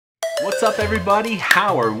What's up, everybody?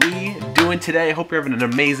 How are we doing today? I hope you're having an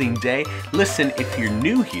amazing day. Listen, if you're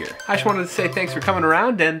new here, I just wanted to say thanks for coming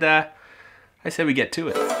around, and I say we get to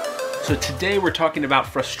it. So today we're talking about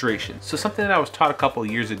frustration. So something that I was taught a couple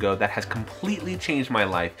years ago that has completely changed my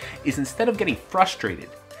life is instead of getting frustrated,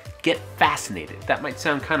 get fascinated. That might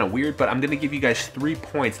sound kind of weird, but I'm gonna give you guys 3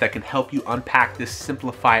 points that can help you unpack this,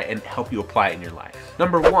 simplify it, and help you apply it in your life.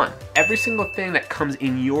 Number 1, every single thing that comes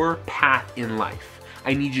in your path in life,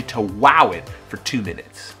 I need you to wow it for 2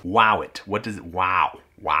 minutes. Wow it. What does it, wow,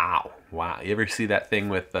 wow, wow. You ever see that thing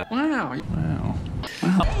with wow, wow, wow,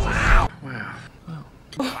 wow, wow,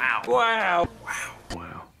 wow, wow,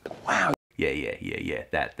 wow, wow. Yeah,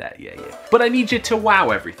 that, yeah. But I need you to wow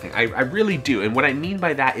everything. I really do. And what I mean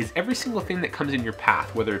by that is every single thing that comes in your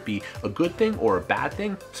path, whether it be a good thing or a bad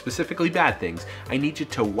thing, specifically bad things, I need you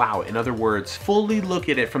to wow it. In other words, fully look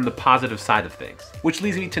at it from the positive side of things. Which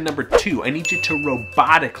leads me to number 2. I need you to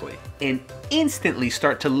robotically and instantly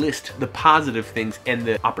start to list the positive things and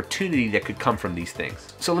the opportunity that could come from these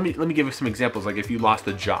things. So let me give you some examples, like if you lost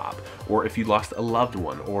a job, or if you lost a loved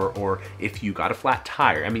one, or if you got a flat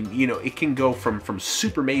tire. I mean, you know, it can go from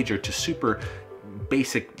super major to super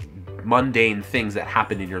basic mundane things that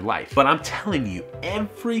happen in your life. But I'm telling you,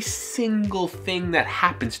 every single thing that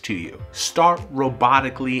happens to you, start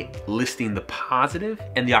robotically listing the positive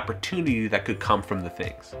and the opportunity that could come from the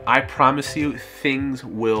things. I promise you, things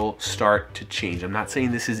will start to change. I'm not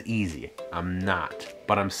saying this is easy. I'm not.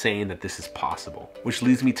 But I'm saying that this is possible. Which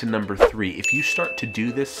leads me to number 3. If you start to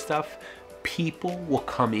do this stuff, people will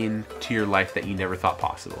come into your life that you never thought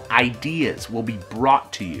possible. Ideas will be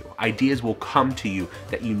brought to you. Ideas will come to you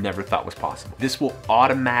that you never thought was possible. This will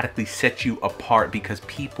automatically set you apart because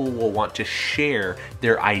people will want to share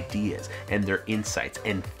their ideas and their insights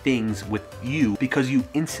and things with you because you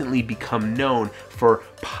instantly become known for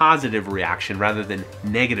positive reaction rather than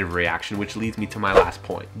negative reaction, which leads me to my last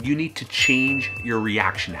point. You need to change your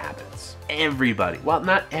reaction habits. Everybody, well,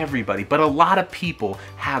 not everybody, but a lot of people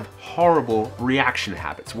have horrible reaction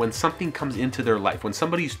habits. When something comes into their life, when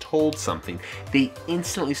somebody's told something, they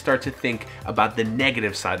instantly start to think about the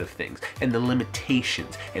negative side of things and the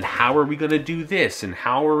limitations and how are we gonna do this and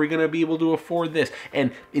how are we gonna be able to afford this?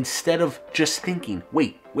 And instead of just thinking,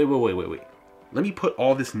 wait. Let me put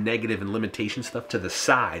all this negative and limitation stuff to the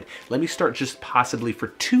side. Let me start just possibly for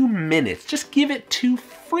 2 minutes, just give it 2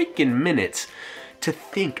 freaking minutes to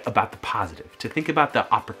think about the positive, to think about the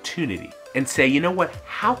opportunity and say, you know what,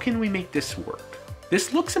 how can we make this work?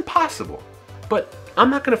 This looks impossible, but I'm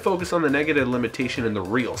not gonna focus on the negative limitation and the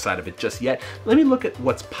real side of it just yet. Let me look at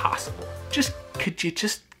what's possible. Could you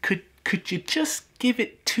just give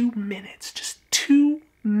it 2 minutes, just 2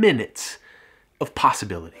 minutes of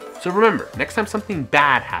possibility. So remember, next time something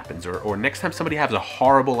bad happens or next time somebody has a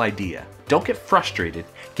horrible idea, don't get frustrated,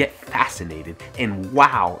 get fascinated, and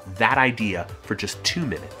wow that idea for just 2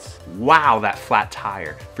 minutes. Wow that flat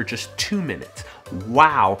tire for just 2 minutes.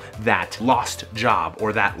 Wow that lost job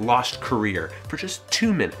or that lost career for just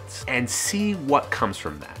 2 minutes and see what comes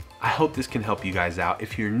from that. I hope this can help you guys out.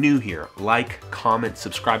 If you're new here, like, comment,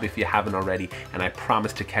 subscribe if you haven't already, and I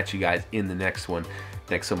promise to catch you guys in the next one.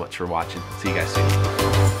 Thanks so much for watching. See you guys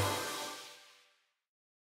soon.